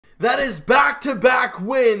That is back-to-back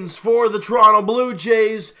wins for the Toronto Blue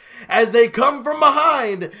Jays as they come from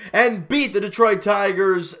behind and beat the Detroit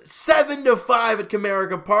Tigers 7-5 at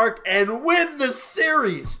Comerica Park and win the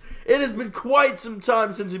series. It has been quite some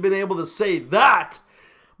time since we've been able to say that.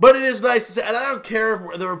 But it is nice to say, and I don't care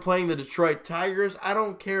if they were playing the Detroit Tigers. I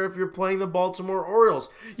don't care if you're playing the Baltimore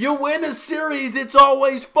Orioles. You win a series, it's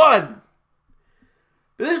always fun.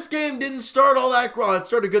 This game didn't start all that well. It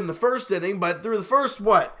started good in the first inning, but through the first,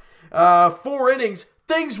 4 innings,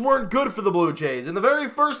 things weren't good for the Blue Jays. In the very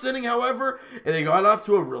first inning, however, they got off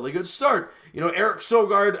to a really good start. You know, Eric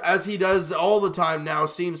Sogard, as he does all the time now,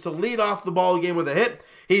 seems to lead off the ball game with a hit.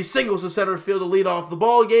 He singles to center field to lead off the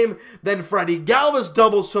ball game. Then Vlady Jr.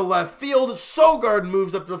 doubles to left field. Sogard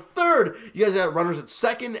moves up to third. You guys got runners at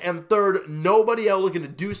second and third. Nobody out looking to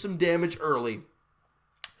do some damage early.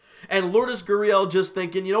 And Lourdes Gurriel just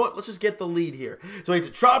thinking, you know what, let's just get the lead here. So he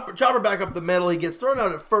gets a chopper back up the middle. He gets thrown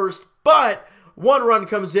out at first, but one run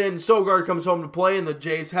comes in. Sogard comes home to play, and the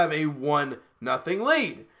Jays have a 1-0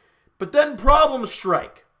 lead. But then problems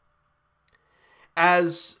strike,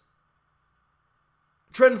 as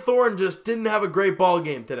Trent Thorne just didn't have a great ball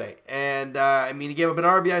game today. And, he gave up an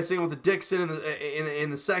RBI single to Dixon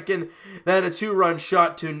in the second, then a 2-run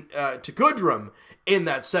shot to Goodrum in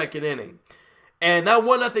that second inning. And that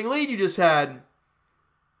 1-0 lead you just had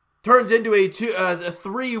turns into a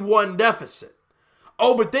 3-1 deficit.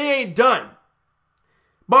 Oh, but they ain't done.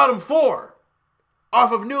 Bottom 4,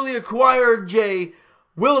 off of newly acquired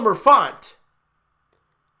Wilmer Font,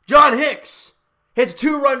 John Hicks hits a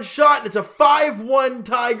 2-run shot, and it's a 5-1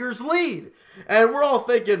 Tigers lead. And we're all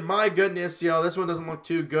thinking, my goodness, this one doesn't look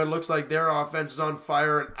too good. Looks like their offense is on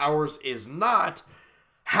fire and ours is not.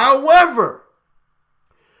 However,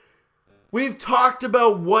 we've talked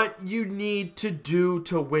about what you need to do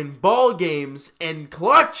to win ball games, and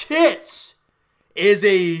clutch hits is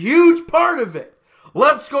a huge part of it.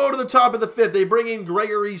 Let's go to the top of the 5th. They bring in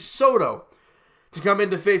Gregory Soto to come in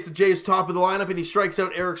to face the Jays' top of the lineup, and he strikes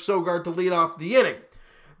out Eric Sogard to lead off the inning.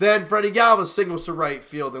 Then Freddie Galvis singles to right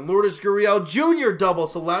field, and Lourdes Gurriel Jr.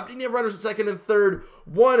 doubles to left, and you have runners at second and third,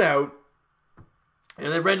 1 out.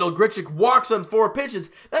 And then Randall Grichuk walks on 4 pitches.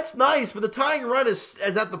 That's nice, but the tying run is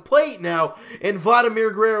at the plate now in Vladimir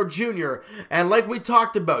Guerrero Jr. And like we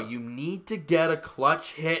talked about, you need to get a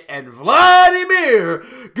clutch hit, and Vladimir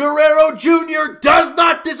Guerrero Jr. does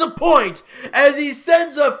not disappoint as he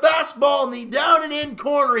sends a fastball in the down and in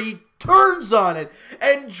corner. He turns on it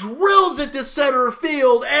and drills it to center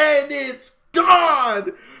field, and it's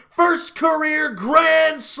gone! First career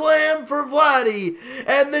grand slam for Vladdy,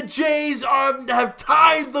 and the Jays have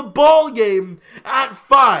tied the ball game at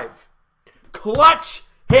 5. Clutch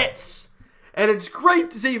hits. And it's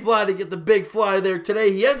great to see Vladdy get the big fly there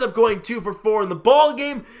today. He ends up going 2 for 4 in the ball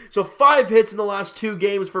game. So 5 hits in the last 2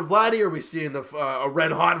 games for Vladdy. Are we seeing a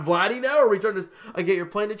red-hot Vladdy now? Or are we starting to... Okay, you're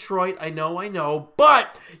playing Detroit. I know.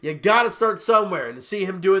 But you got to start somewhere. And to see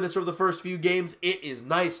him doing this over the first few games, it is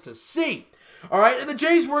nice to see. All right, and the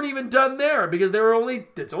Jays weren't even done there because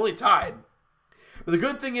it's only tied. But the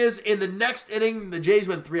good thing is, in the next inning, the Jays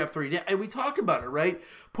went 3 up, 3 down, and we talk about it, right?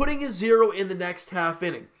 Putting a 0 in the next half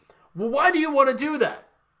inning. Well, why do you want to do that?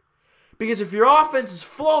 Because if your offense is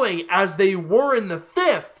flowing as they were in the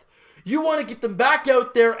 5th, you want to get them back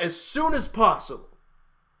out there as soon as possible.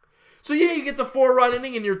 So yeah, you get the 4-run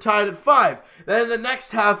inning and you're tied at 5. Then in the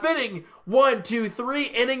next half inning, 1, 2, 3,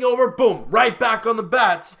 inning over, boom, right back on the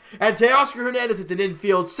bats. And Teoscar Hernandez hits an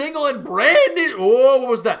infield single, and what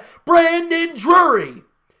was that? Brandon Drury.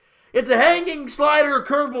 It's a hanging slider,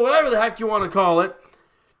 curveball, whatever the heck you want to call it.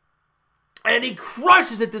 And he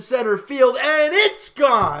crushes it to center field, and it's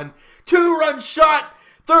gone. 2-run shot.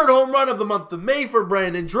 3rd home run of the month of May for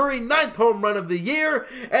Brandon Drury. 9th home run of the year.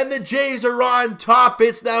 And the Jays are on top.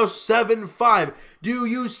 It's now 7-5. Do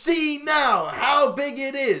you see now how big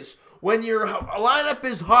it is when your lineup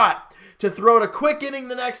is hot to throw out a quick inning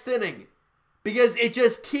the next inning? Because it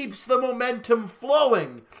just keeps the momentum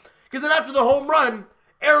flowing. Because then after the home run,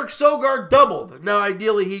 Eric Sogard doubled. Now,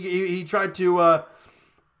 ideally, he tried to... I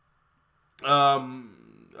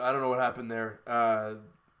don't know what happened there.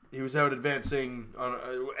 He was out advancing on,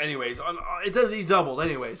 it says he's doubled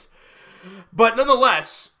anyways. But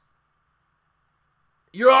nonetheless,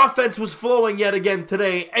 your offense was flowing yet again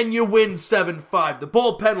today, and you win 7-5. The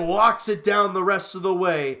bullpen locks it down the rest of the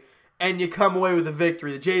way, and you come away with a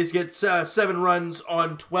victory. The Jays get 7 runs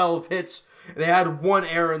on 12 hits. They had 1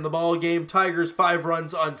 error in the ball game. Tigers 5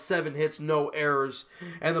 runs on 7 hits, no errors.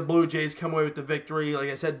 And the Blue Jays come away with the victory. Like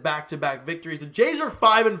I said, back-to-back victories. The Jays are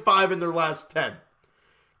 5-5 in their last 10.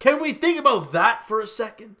 Can we think about that for a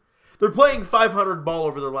second? They're playing .500 ball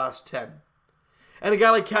over their last 10. and a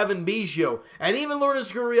guy like Kevin Biggio, and even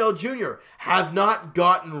Lourdes Gurriel Jr. have not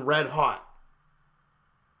gotten red hot.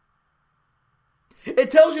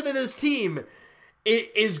 It tells you that this team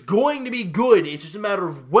is going to be good. It's just a matter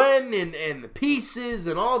of when and the pieces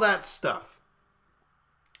and all that stuff.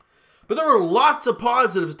 But there were lots of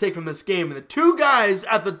positives to take from this game. And the two guys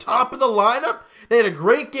at the top of the lineup, they had a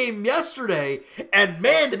great game yesterday. And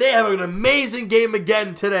man, did they have an amazing game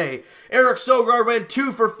again today. Eric Sogard went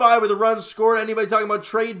 2 for 5 with a run scored. Anybody talking about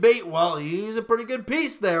trade bait? Well, he's a pretty good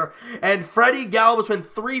piece there. And Freddie Galvis went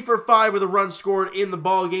 3 for 5 with a run scored in the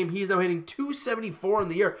ball game. He's now hitting .274 in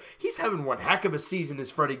the year. He's having one heck of a season,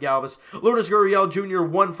 this Freddie Galvis. Lourdes Gurriel Jr.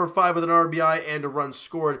 1 for 5 with an RBI and a run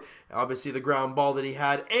scored. Obviously, the ground ball that he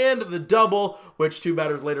had and the double, which 2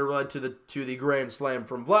 batters later led to the grand slam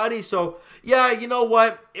from Vlady. So, yeah, you know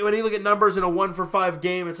what? When you look at numbers in a 1 for 5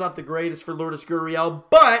 game, it's not the greatest for Lourdes Gurriel,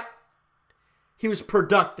 but he was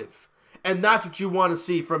productive. And that's what you want to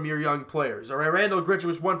see from your young players. All right, Randall Grichuk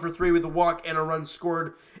was 1 for 3 with a walk and a run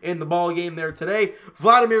scored in the ball game there today.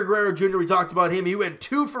 Vladimir Guerrero Jr., we talked about him. He went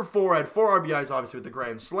 2 for 4, had 4 RBIs, obviously, with the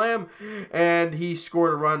grand slam. And he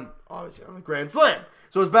scored a run, obviously, on the grand slam.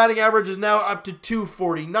 So his batting average is now up to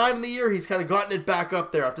 .249 in the year. He's kind of gotten it back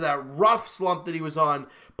up there after that rough slump that he was on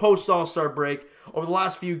post-All-Star break. Over the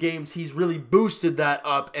last few games, he's really boosted that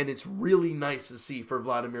up, and it's really nice to see for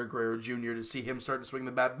Vladimir Guerrero Jr. to see him start to swing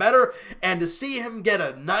the bat better and to see him get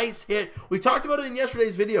a nice hit. We talked about it in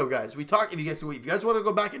yesterday's video, guys. If you guys want to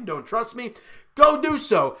go back and don't trust me, go do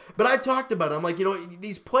so. But I talked about it. I'm like, you know,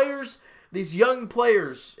 these players, these young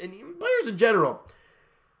players, and even players in general,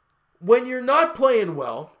 when you're not playing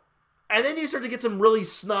well, and then you start to get some really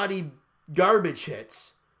snotty garbage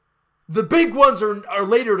hits, the big ones are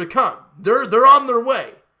later to come. They're on their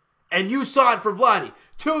way. And you saw it for Vladdy.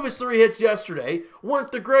 2 of his 3 hits yesterday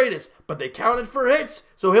weren't the greatest, but they counted for hits,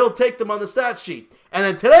 so he'll take them on the stat sheet. And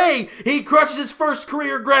then today, he crushes his first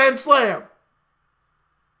career grand slam.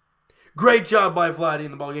 Great job by Vlady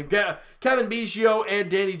in the ballgame. Kevin Biggio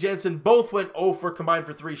and Danny Jansen both went 0 for combined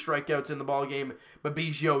for 3 strikeouts in the ballgame, but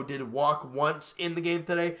Biggio did walk once in the game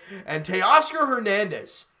today. And Teoscar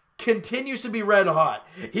Hernandez continues to be red hot.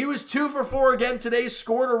 He was 2 for 4 again today,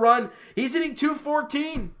 scored a run. He's hitting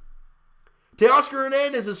 .214. Teoscar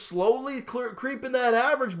Hernandez is slowly creeping that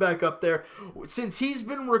average back up there since he's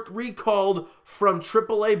been recalled from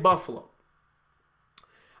AAA Buffalo.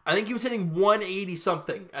 I think he was hitting 180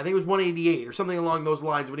 something. I think it was 188 or something along those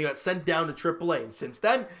lines when he got sent down to AAA. And since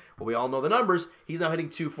then, well, we all know the numbers, he's now hitting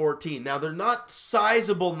 .214. Now, they're not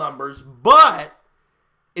sizable numbers, but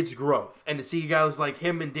it's growth. And to see guys like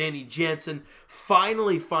him and Danny Jansen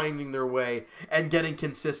finally finding their way and getting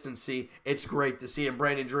consistency, it's great to see. And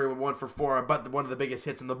Brandon Drury went 1 for 4, but one of the biggest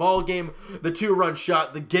hits in the ball game. The 2-run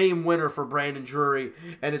shot, the game winner for Brandon Drury.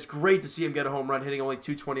 And it's great to see him get a home run, hitting only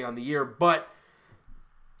 .220 on the year. But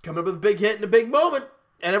coming up with a big hit in a big moment.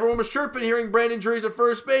 And everyone was chirping, hearing Brandon Drury's at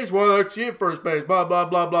first base. Well, let's see at first base, blah, blah,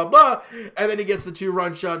 blah, blah, blah. And then he gets the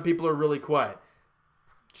 2-run shot, and people are really quiet.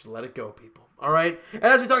 Just let it go, people. All right? And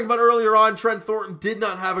as we talked about earlier on, Trent Thornton did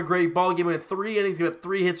not have a great ball game. He had 3 innings, he had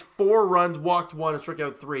 3 hits, 4 runs, walked 1, and struck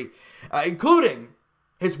out 3. Including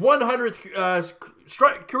his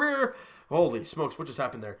 100th career. Holy smokes, what just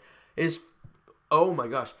happened there? Oh my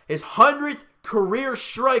gosh. His 100th career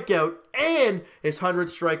strikeout and his 100th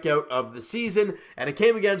strikeout of the season. And it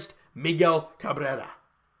came against Miguel Cabrera.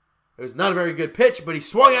 It was not a very good pitch, but he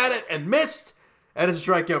swung at it and missed. And it's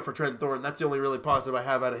a strikeout for Trent Thornton. That's the only really positive I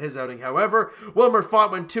have out of his outing. However, Wilmer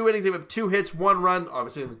Font went 2 innings. He gave up 2 hits, 1 run,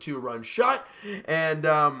 obviously in the 2-run shot. And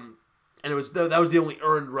that was the only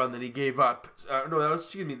earned run that he gave up.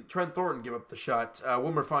 Trent Thornton gave up the shot.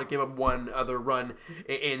 Wilmer Font gave up 1 other run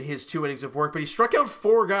in his 2 innings of work. But he struck out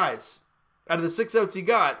 4 guys. Out of the 6 outs he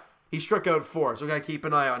got, he struck out 4. So we got to keep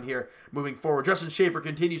an eye on here moving forward. Justin Schaefer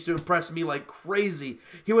continues to impress me like crazy.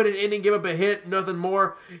 He went an inning, gave up a hit, nothing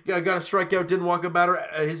more. Got a strikeout, didn't walk a batter.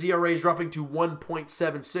 His ERA is dropping to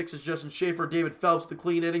 1.76 as Justin Schaefer. David Phelps, the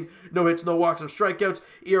clean inning. No hits, no walks, no strikeouts.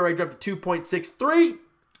 ERA dropped to 2.63.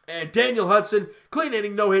 And Daniel Hudson, clean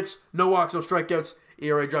inning, no hits, no walks, no strikeouts.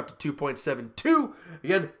 ERA dropped to 2.72.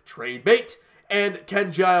 Again, trade bait. And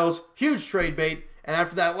Ken Giles, huge trade bait. And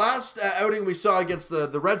after that last outing we saw against the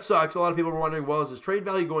Red Sox, a lot of people were wondering, well, is his trade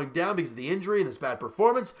value going down because of the injury and this bad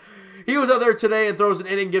performance? He was out there today and throws an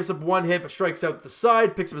inning, gives up 1 hit, but strikes out the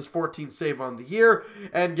side, picks up his 14th save on the year,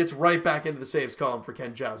 and gets right back into the saves column for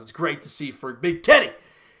Ken Giles. It's great to see for Big Kenny.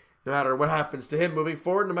 No matter what happens to him moving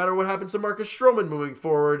forward, no matter what happens to Marcus Stroman moving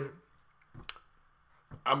forward,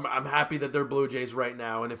 I'm happy that they're Blue Jays right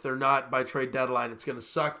now. And if they're not by trade deadline, it's going to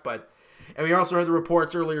suck, but And we also heard the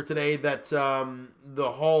reports earlier today that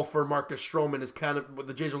the haul for Marcus Stroman is kind of what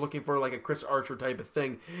the Jays are looking for, like a Chris Archer type of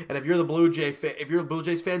thing. And if you're the Blue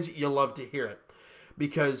Jays fans, you'll love to hear it,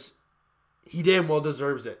 because he damn well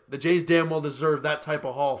deserves it. The Jays damn well deserve that type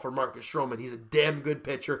of haul for Marcus Stroman. He's a damn good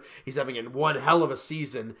pitcher. He's having one hell of a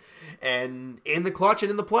season. And in the clutch and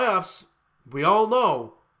in the playoffs, we all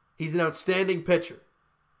know he's an outstanding pitcher.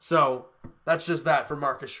 So that's just that for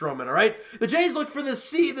Marcus Stroman, all right? The Jays look for the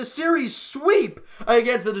series sweep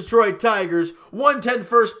against the Detroit Tigers. 1:10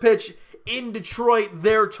 first pitch in Detroit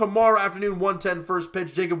there tomorrow afternoon. 1:10 first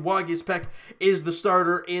pitch. Jacob Waguespack is the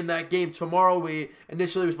starter in that game tomorrow.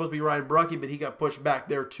 Initially was supposed to be Ryan Brucky, but he got pushed back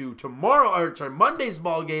there to Monday's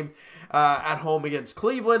ball game at home against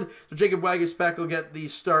Cleveland. So Jacob Waguespack will get the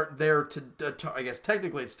start there I guess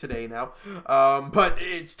technically it's today now, but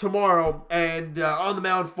it's tomorrow. And on the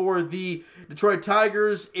mound for the Detroit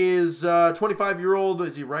Tigers is 25-year-old,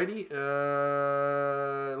 is he righty?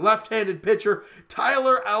 Left-handed pitcher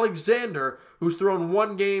Tyler Alexander, who's thrown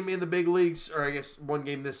one game in the big leagues, or I guess one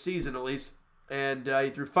game this season at least. And he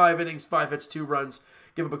threw 5 innings, 5 hits, 2 runs,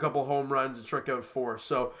 give up a couple home runs, and struck out 4.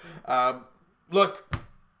 So, look,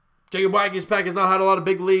 Jacob Waguespack has not had a lot of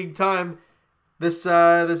big league time. This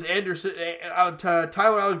Anderson,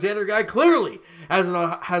 Tyler Alexander guy clearly has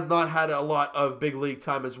not had a lot of big league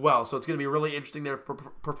time as well. So it's going to be really interesting their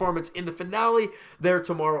performance in the finale there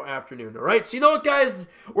tomorrow afternoon. All right, so you know what, guys?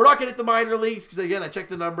 We're not going to hit the minor leagues because, again, I checked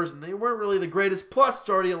the numbers and they weren't really the greatest. Plus, it's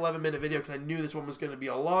already an 11-minute video because I knew this one was going to be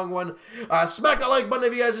a long one. Smack that like button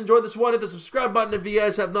if you guys enjoyed this one. Hit the subscribe button if you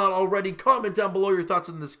guys have not already. Comment down below your thoughts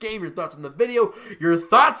on this game, your thoughts on the video, your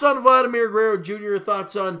thoughts on Vlady Jr., your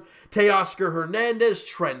thoughts on Teoscar Hernandez,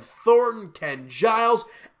 Trent Thornton, Ken Giles,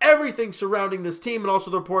 everything surrounding this team, and also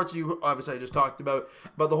the reports you obviously I just talked about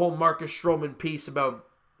the whole Marcus Stroman piece about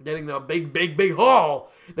getting the big haul.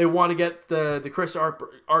 They want to get the Chris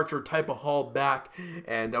Archer type of haul back,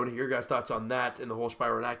 and I want to hear your guys' thoughts on that and the whole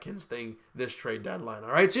Spyro Atkins thing this trade deadline.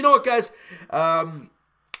 All right, so you know what, guys?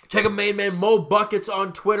 Check out Main Man Mo Buckets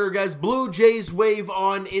on Twitter, guys. Blue Jays Wave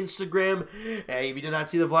on Instagram. Hey, if you did not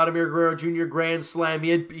see the Vlady Jr. Grand Slam,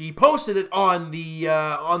 he posted it on the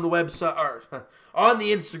website, or on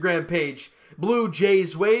the Instagram page, Blue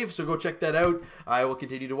Jays Wave. So go check that out. I will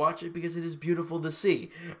continue to watch it because it is beautiful to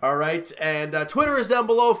see. All right, and Twitter is down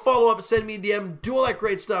below. Follow up, send me a DM, do all that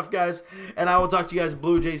great stuff, guys. And I will talk to you guys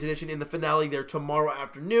Blue Jays edition in the finale there tomorrow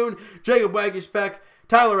afternoon. Jacob Waguespack,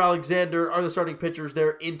 Tyler Alexander are the starting pitchers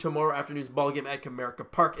there in tomorrow afternoon's ball game at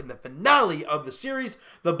Comerica Park in the finale of the series.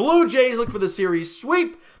 The Blue Jays look for the series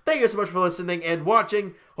sweep. Thank you so much for listening and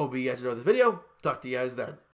watching. Hope you guys enjoyed this video. Talk to you guys then.